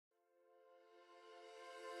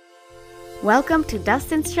Welcome to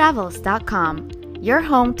Dustin'sTravels.com, your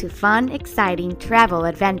home to fun, exciting travel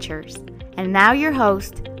adventures. And now your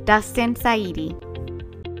host, Dustin Saidi.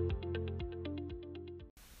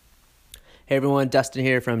 Hey everyone, Dustin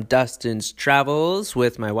here from Dustin's Travels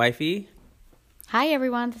with my wifey. Hi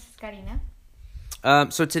everyone, this is Karina.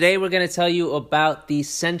 So today we're going to tell you about the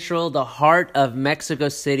heart of Mexico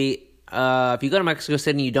City. If you go to Mexico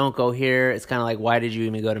City and you don't go here, it's kind of like, why did you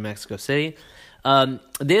even go to Mexico City?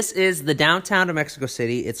 This is the downtown of Mexico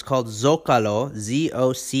City. It's called Zócalo,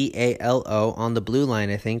 Zocalo, on the blue line,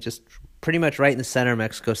 I think, just pretty much right in the center of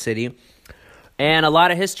Mexico City. And a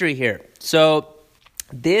lot of history here. So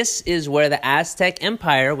this is where the Aztec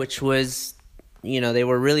Empire, which was, they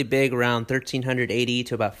were really big around 1300 AD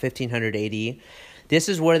to about 1500 AD. This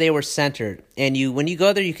is where they were centered. And when you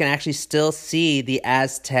go there, you can actually still see the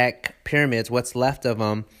Aztec pyramids, what's left of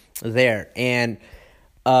them there. And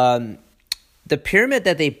the pyramid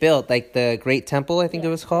that they built, like the Great Temple, I think it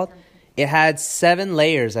was called, it had 7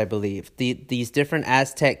 layers, I believe. These different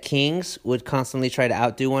Aztec kings would constantly try to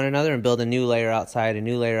outdo one another and build a new layer outside, a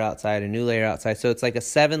new layer outside, a new layer outside. So it's like a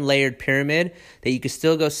 7-layered pyramid that you can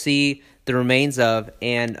still go see the remains of.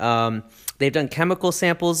 And they've done chemical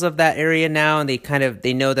samples of that area now, and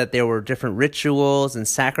they know that there were different rituals and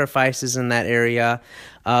sacrifices in that area.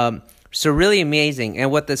 So really amazing.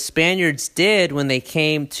 And what the Spaniards did when they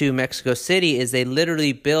came to Mexico City is they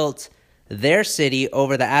literally built their city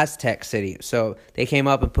over the Aztec city. So they came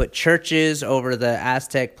up and put churches over the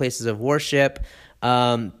Aztec places of worship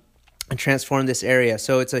and transformed this area.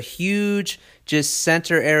 So it's a huge just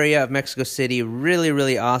center area of Mexico City. Really,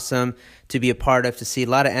 really awesome to be a part of, to see a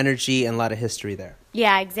lot of energy and a lot of history there.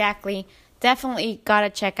 Yeah, exactly. Definitely got to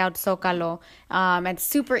check out Zócalo. It's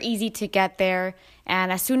super easy to get there.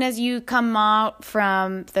 And as soon as you come out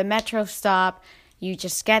from the metro stop, you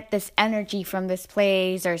just get this energy from this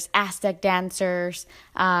place. There's Aztec dancers,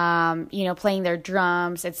 playing their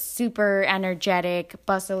drums. It's super energetic,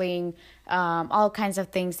 bustling, all kinds of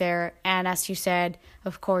things there. And as you said,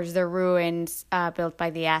 of course, the ruins built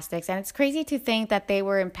by the Aztecs. And it's crazy to think that they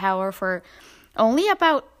were in power for only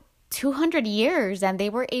about 200 years, and they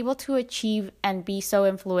were able to achieve and be so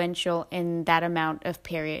influential in that amount of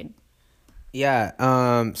period.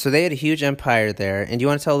 Yeah, so they had a huge empire there. And do you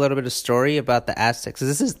want to tell a little bit of story about the Aztecs?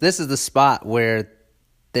 This is the spot where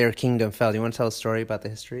their kingdom fell. Do you want to tell a story about the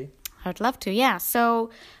history? I'd love to, yeah. So,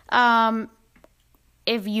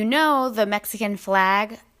 if you know, the Mexican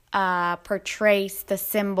flag portrays the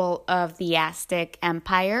symbol of the Aztec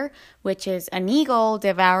Empire, which is an eagle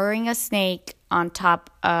devouring a snake on top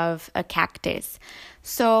of a cactus.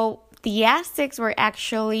 So the Aztecs were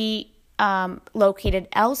actually located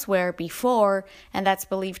elsewhere before, and that's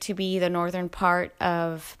believed to be the northern part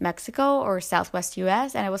of Mexico or southwest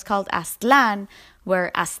U.S., and it was called Aztlán,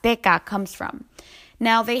 where Azteca comes from.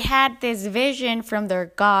 Now, they had this vision from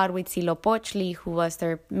their god, Huitzilopochtli, who was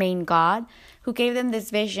their main god, who gave them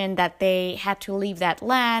this vision that they had to leave that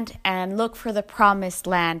land and look for the promised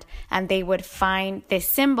land, and they would find this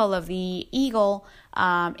symbol of the eagle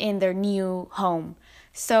in their new home.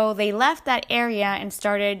 So they left that area and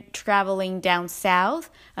started traveling down south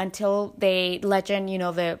until the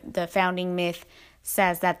founding myth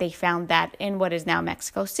says that they found that in what is now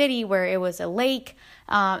Mexico City, where it was a lake,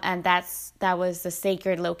 and that was the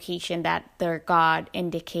sacred location that their god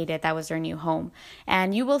indicated that was their new home.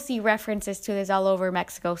 And you will see references to this all over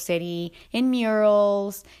Mexico City, in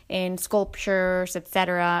murals, in sculptures,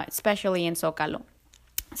 etc., especially in Zócalo.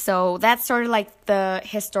 So that's sort of like the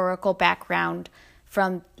historical background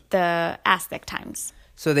from the Aztec times.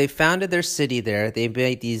 So they founded their city there. They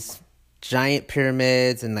made these giant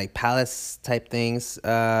pyramids and like palace type things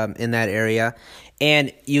in that area.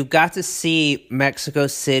 And you've got to see Mexico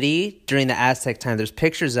City during the Aztec time. There's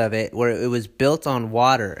pictures of it where it was built on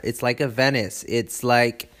water. It's like a Venice. It's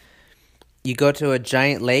like you go to a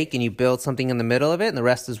giant lake and you build something in the middle of it and the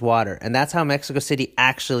rest is water. And that's how Mexico City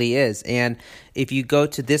actually is. And if you go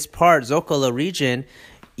to this part, Zócalo region,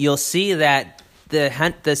 you'll see that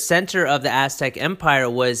the center of the Aztec Empire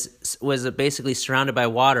was basically surrounded by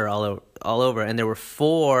water all over, and there were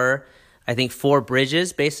 4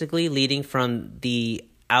 bridges basically leading from the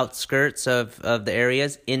outskirts of the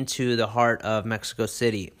areas into the heart of Mexico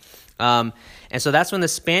City. And so that's when the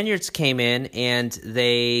Spaniards came in and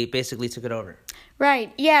they basically took it over.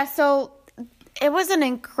 Right. Yeah. So it was an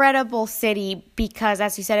incredible city because,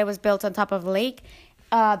 as you said, it was built on top of a lake.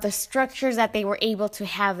 The structures that they were able to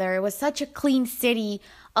have there. It was such a clean city.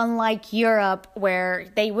 unlike Europe, where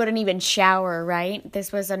they wouldn't even shower, right?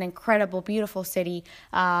 This was an incredible, beautiful city,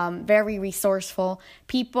 very resourceful.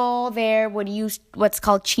 People there would use what's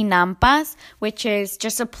called chinampas, which is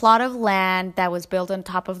just a plot of land that was built on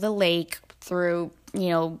top of the lake through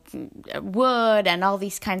wood and all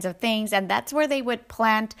these kinds of things, and that's where they would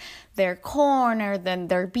plant their corn or then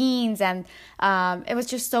their beans, and it was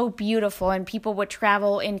just so beautiful. And people would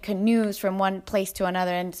travel in canoes from one place to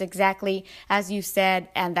another, and it's exactly as you said,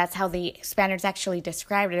 and that's how the Spaniards actually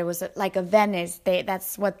described it. It was like a Venice.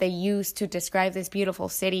 That's what they used to describe this beautiful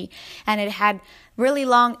city, and it had really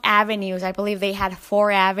long avenues. I believe they had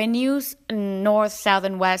 4 avenues, north, south,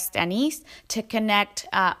 and west, and east, to connect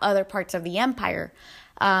other parts of the empire.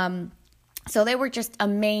 So they were just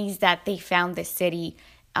amazed that they found this city,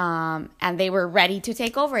 and they were ready to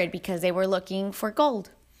take over it because they were looking for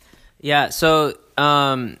gold. Yeah, so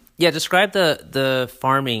describe the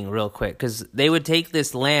farming real quick, because they would take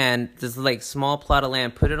this land, this like small plot of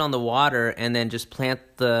land, put it on the water, and then just plant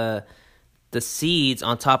the seeds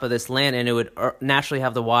on top of this land, and it would naturally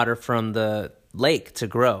have the water from the lake to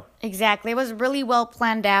grow. Exactly. It was really well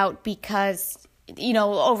planned out because,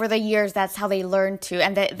 over the years, that's how they learned to,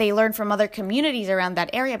 and they learned from other communities around that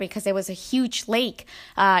area because it was a huge lake.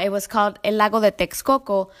 It was called El Lago de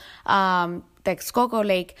Texcoco, Texcoco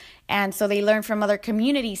Lake, and so they learned from other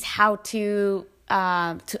communities how to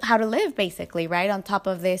live, basically, right on top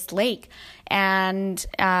of this lake. And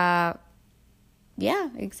yeah,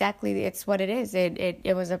 exactly. It's what it is.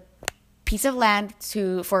 It was a piece of land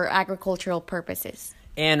for agricultural purposes.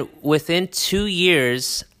 And within 2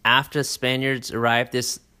 years after Spaniards arrived,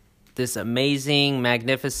 this amazing,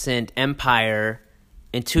 magnificent empire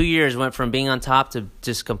in 2 years went from being on top to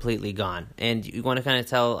just completely gone. And you want to kind of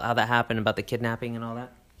tell how that happened, about the kidnapping and all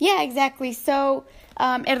that? Yeah, exactly. So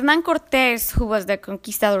Hernán Cortés, who was the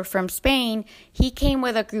conquistador from Spain, he came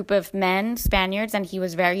with a group of men, Spaniards, and he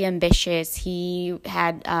was very ambitious. He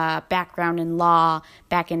had a background in law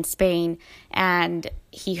back in Spain, and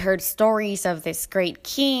he heard stories of this great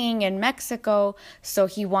king in Mexico, so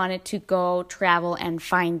he wanted to go travel and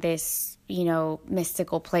find this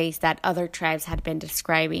mystical place that other tribes had been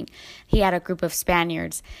describing. He had a group of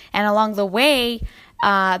Spaniards, and along the way,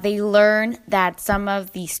 they learned that some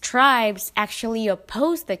of these tribes actually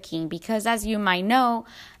opposed the king because, as you might know,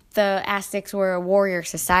 the Aztecs were a warrior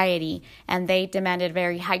society, and they demanded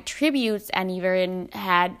very high tributes and even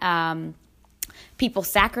had people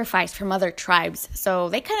sacrificed from other tribes. So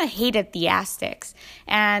they kind of hated the Aztecs.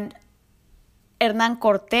 And Hernán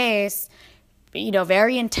Cortés,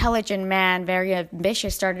 very intelligent man, very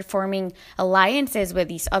ambitious, started forming alliances with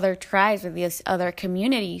these other tribes, with these other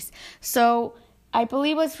communities. So I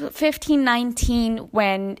believe it was 1519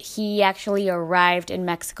 when he actually arrived in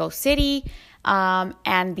Mexico City,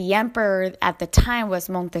 and the emperor at the time was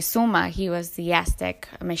Montezuma. He was the Aztec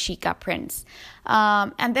Mexica prince.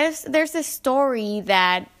 And there's this story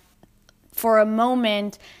that for a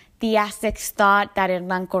moment the Aztecs thought that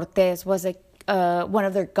Hernán Cortés was one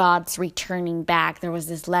of their gods returning back. There was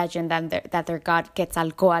this legend that their god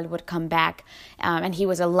Quetzalcoatl would come back, and he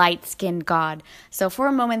was a light-skinned god. So for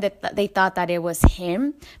a moment they thought that it was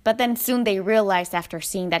him, but then soon they realized, after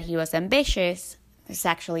seeing that he was ambitious, it's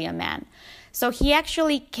actually a man. So he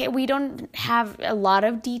actually, we don't have a lot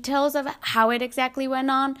of details of how it exactly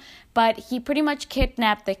went on, but he pretty much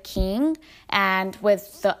kidnapped the king and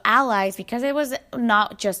with the allies, because it was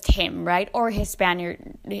not just him, right, or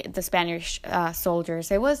the Spanish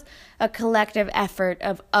soldiers. It was a collective effort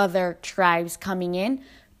of other tribes coming in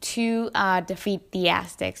to defeat the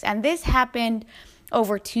Aztecs. And this happened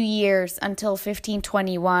over 2 years until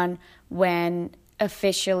 1521, when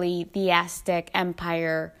officially the Aztec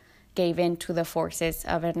Empire gave in to the forces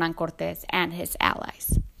of Hernán Cortés and his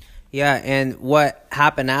allies. Yeah, and what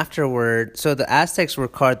happened afterward, so the Aztecs were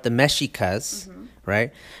called the Mexicas,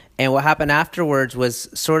 right? And what happened afterwards was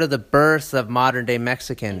sort of the birth of modern-day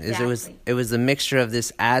Mexican. Exactly. It was a mixture of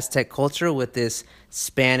this Aztec culture with this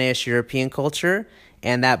Spanish European culture,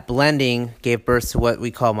 and that blending gave birth to what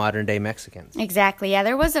we call modern-day Mexicans. Exactly, yeah.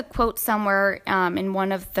 There was a quote somewhere in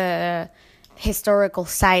one of the historical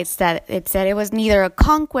sites that it said it was neither a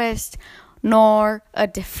conquest nor a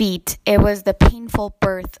defeat. It was the painful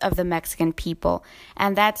birth of the Mexican people.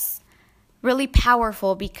 And that's really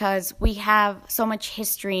powerful because we have so much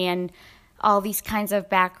history and all these kinds of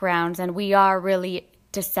backgrounds, and we are really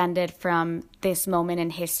descended from this moment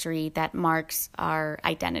in history that marks our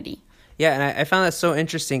identity. Yeah, and I found that so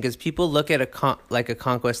interesting because people look at a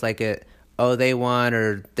conquest like they won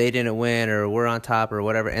or they didn't win or we're on top or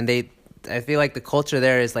whatever, and they I feel like the culture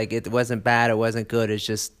there is like, it wasn't bad, it wasn't good, it's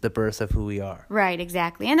just the birth of who we are. Right,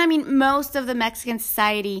 exactly. And I mean, most of the Mexican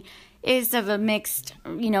society is of a mixed,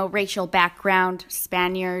 racial background,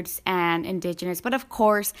 Spaniards and indigenous. But of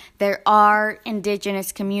course, there are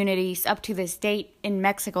indigenous communities up to this date in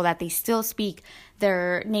Mexico that they still speak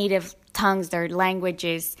their native tongues, their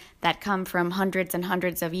languages that come from hundreds and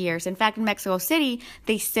hundreds of years. In fact, in Mexico City,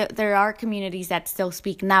 there are communities that still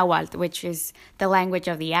speak Nahuatl, which is the language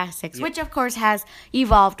of the Aztecs, which of course has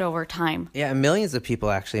evolved over time. Yeah, and millions of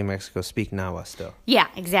people actually in Mexico speak Nahuatl still. Yeah,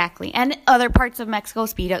 exactly. And other parts of Mexico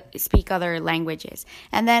speak other languages.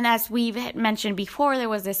 And then, as we've mentioned before, there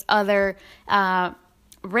was this other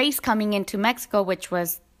race coming into Mexico, which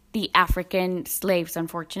was the African slaves,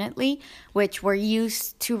 unfortunately, which were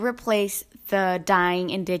used to replace the dying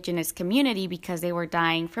indigenous community because they were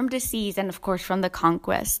dying from disease and, of course, from the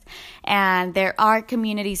conquest. And there are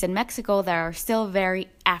communities in Mexico that are still very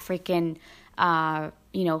African,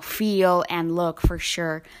 feel and look for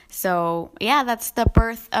sure. So, yeah, that's the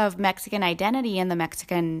birth of Mexican identity and the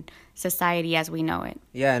Mexican society as we know it.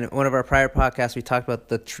 Yeah, in one of our prior podcasts, we talked about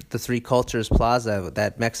the Three Cultures Plaza,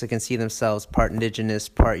 that Mexicans see themselves part indigenous,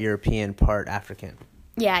 part European, part African.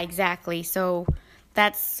 Yeah, exactly. So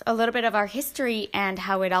that's a little bit of our history and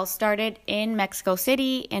how it all started in Mexico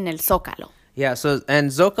City in El Zócalo. Yeah, and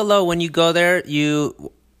Zócalo, when you go there,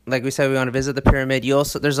 like we said, we want to visit the pyramid.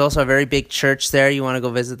 There's also a very big church there. You want to go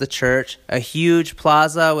visit the church. A huge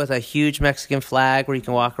plaza with a huge Mexican flag where you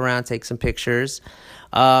can walk around, take some pictures.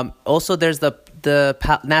 Also, there's the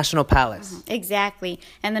National Palace. Exactly.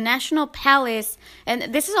 And the National Palace,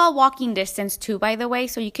 and this is all walking distance too, by the way,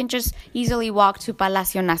 so you can just easily walk to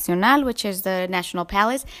Palacio Nacional, which is the National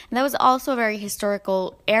Palace. And that was also a very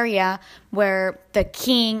historical area where the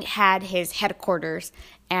king had his headquarters,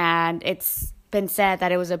 and it's been said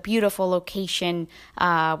that it was a beautiful location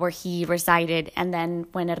where he resided. And then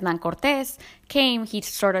when Hernan Cortés came, he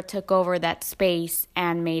sort of took over that space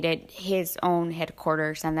and made it his own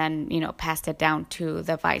headquarters, and then, passed it down to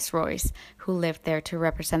the viceroys who lived there to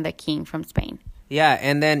represent the king from Spain. Yeah,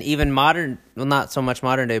 and then even not so much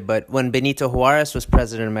modern day, but when Benito Juarez was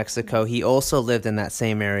president of Mexico, he also lived in that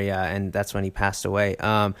same area, and that's when he passed away.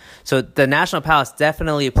 So the National Palace,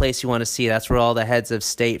 definitely a place you want to see. That's where all the heads of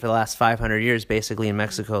state for the last 500 years basically in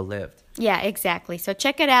Mexico lived. Yeah, exactly. So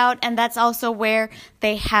check it out, and that's also where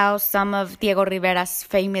they house some of Diego Rivera's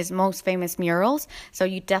most famous murals, so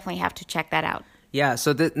you definitely have to check that out. Yeah,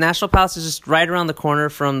 so the National Palace is just right around the corner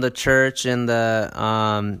from the church and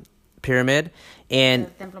the pyramid.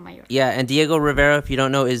 And and Diego Rivera, if you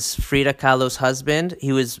don't know, is Frida Kahlo's husband.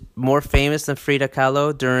 He was more famous than Frida Kahlo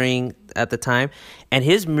at the time, and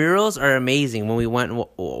his murals are amazing. When we went and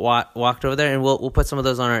walked over there, and we'll put some of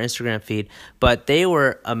those on our Instagram feed, but they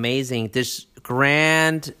were amazing. This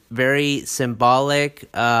grand, very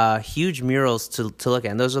symbolic, huge murals to look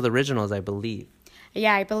at, and those are the originals, I believe.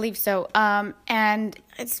 Yeah, I believe so. And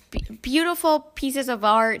it's beautiful pieces of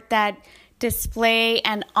art that display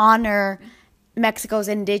and honor Mexico's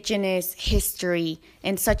indigenous history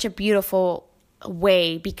in such a beautiful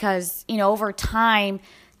way because, over time,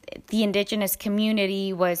 the indigenous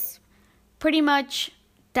community was pretty much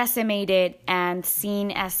decimated and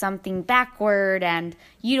seen as something backward, and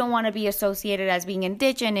you don't want to be associated as being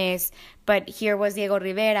indigenous. But here was Diego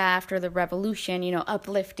Rivera after the revolution,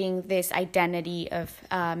 uplifting this identity of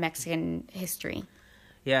Mexican history.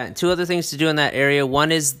 Yeah, and two other things to do in that area.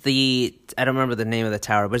 One is I don't remember the name of the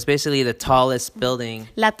tower, but it's basically the tallest building.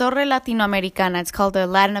 La Torre Latinoamericana. It's called the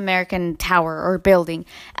Latin American Tower or building.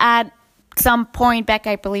 At some point back,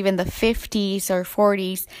 I believe in the 50s or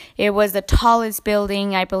 40s, it was the tallest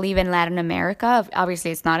building, I believe, in Latin America.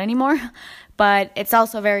 Obviously, it's not anymore, but it's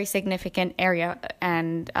also a very significant area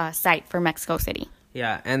and site for Mexico City.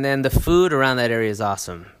 Yeah, and then the food around that area is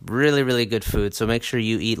awesome. Really, really good food. So make sure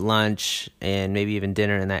you eat lunch and maybe even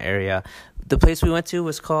dinner in that area. The place we went to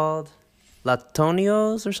was called La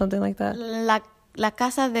Tonio's or something like that? La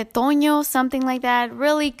Casa de Toño, something like that.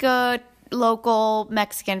 Really good local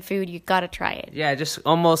Mexican food. You got to try it. Yeah, just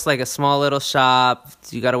almost like a small little shop.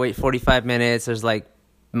 You got to wait 45 minutes. There's like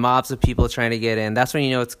mobs of people trying to get in. That's when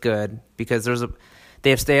you know it's good because They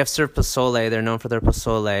have served pozole. They're known for their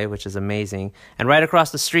pozole, which is amazing. And right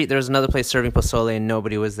across the street, there's another place serving pozole, and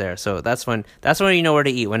nobody was there. So that's when you know where to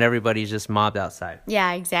eat, when everybody's just mobbed outside.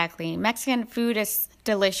 Yeah, exactly. Mexican food is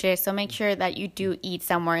delicious, so make sure that you do eat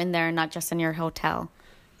somewhere in there, not just in your hotel.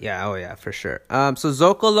 Yeah, oh yeah, for sure. So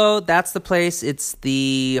Zócalo, that's the place. It's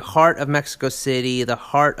the heart of Mexico City, the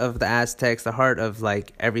heart of the Aztecs, the heart of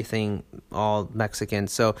like everything, all Mexican.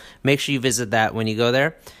 So make sure you visit that when you go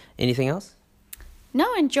there. Anything else?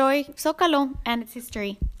 No, enjoy Zócalo and its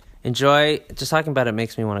history. enjoy. Just talking about it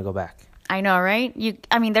makes me want to go back. I know, right?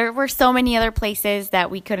 There were so many other places that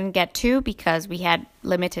we couldn't get to because we had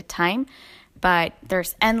limited time, but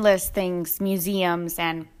there's endless things, museums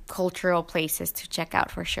and cultural places to check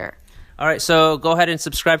out for sure. All right, so go ahead and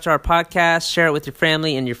subscribe to our podcast, share it with your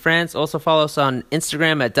family and your friends. Also follow us on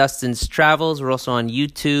Instagram at Dustin's Travels. We're also on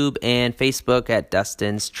YouTube and Facebook at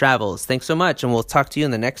Dustin's Travels. Thanks so much, and we'll talk to you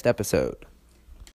in the next episode.